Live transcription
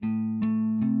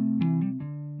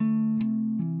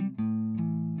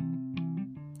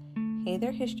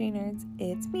there, history nerds.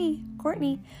 It's me,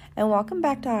 Courtney, and welcome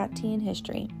back to Hot Tea in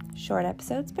History. Short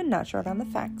episodes, but not short on the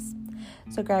facts.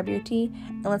 So grab your tea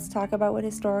and let's talk about what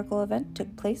historical event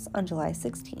took place on July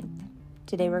 16th.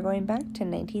 Today we're going back to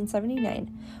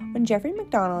 1979, when Jeffrey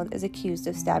MacDonald is accused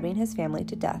of stabbing his family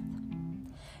to death.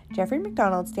 Jeffrey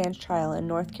MacDonald stands trial in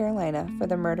North Carolina for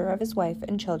the murder of his wife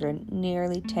and children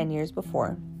nearly 10 years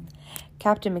before.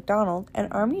 Captain MacDonald, an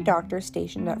Army doctor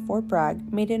stationed at Fort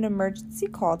Bragg, made an emergency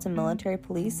call to military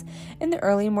police in the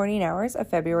early morning hours of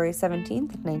February 17,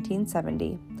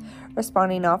 1970.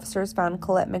 Responding officers found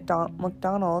Colette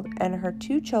MacDonald and her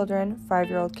two children,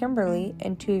 5-year-old Kimberly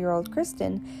and 2-year-old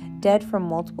Kristen, dead from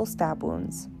multiple stab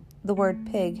wounds. The word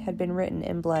pig had been written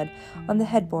in blood on the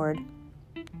headboard.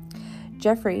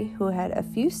 Jeffrey, who had a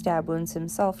few stab wounds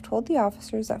himself, told the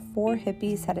officers that 4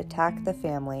 hippies had attacked the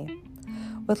family.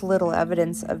 With little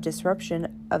evidence of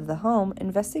disruption of the home,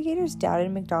 investigators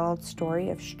doubted MacDonald's story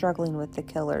of struggling with the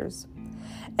killers.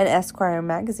 An Esquire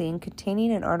magazine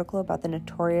containing an article about the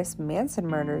notorious Manson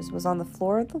murders was on the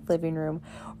floor of the living room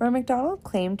where MacDonald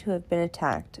claimed to have been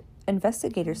attacked.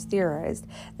 Investigators theorized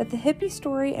that the hippie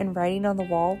story and writing on the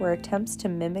wall were attempts to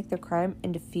mimic the crime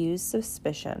and diffuse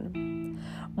suspicion.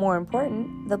 More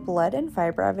important, the blood and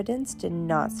fiber evidence did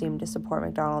not seem to support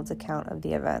MacDonald's account of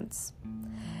the events.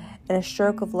 In a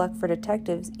stroke of luck for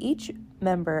detectives, each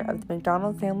member of the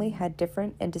MacDonald family had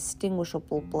different and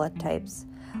distinguishable blood types.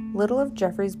 Little of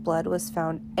Jeffrey's blood was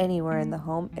found anywhere in the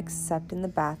home except in the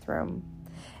bathroom.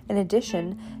 In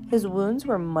addition, his wounds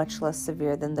were much less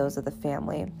severe than those of the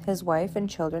family. His wife and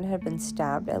children had been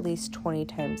stabbed at least 20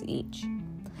 times each.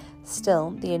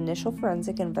 Still, the initial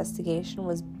forensic investigation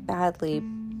was badly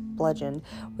bludgeoned,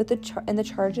 and the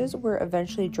charges were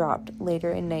eventually dropped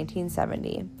later in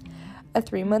 1970. A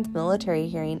 3-month military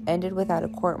hearing ended without a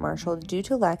court-martial due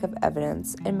to lack of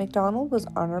evidence, and MacDonald was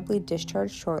honorably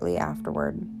discharged shortly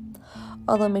afterward.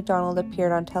 Although MacDonald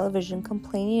appeared on television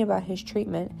complaining about his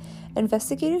treatment,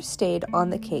 investigators stayed on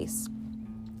the case.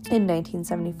 In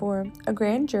 1974, a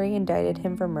grand jury indicted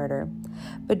him for murder,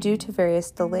 but due to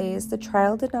various delays, the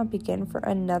trial did not begin for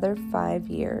another 5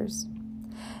 years.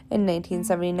 In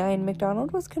 1979,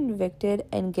 MacDonald was convicted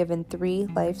and given 3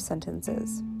 life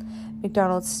sentences.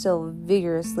 MacDonald, still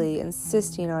vigorously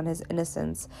insisting on his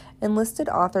innocence, enlisted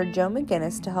author Joe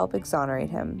McGinnis to help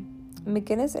exonerate him.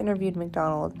 McGinnis interviewed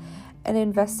MacDonald and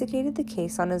investigated the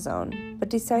case on his own, but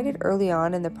decided early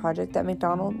on in the project that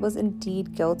MacDonald was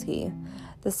indeed guilty.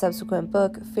 The subsequent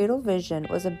book, Fatal Vision,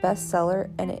 was a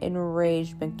bestseller and it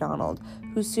enraged MacDonald,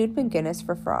 who sued McGinnis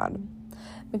for fraud.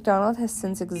 MacDonald has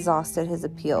since exhausted his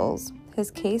appeals. His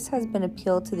case has been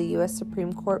appealed to the U.S.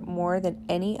 Supreme Court more than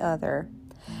any other,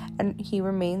 and he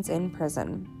remains in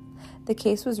prison. The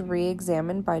case was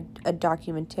re-examined by a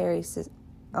documentary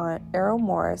on Errol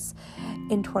Morris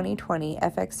in 2020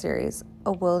 FX series,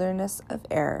 A Wilderness of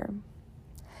Error.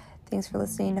 Thanks for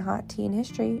listening to Hot Tea in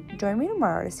History. Join me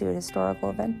tomorrow to see what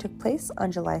historical event took place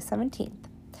on July 17th.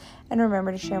 And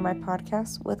remember to share my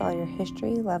podcast with all your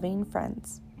history-loving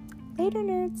friends. Later,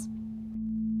 nerds!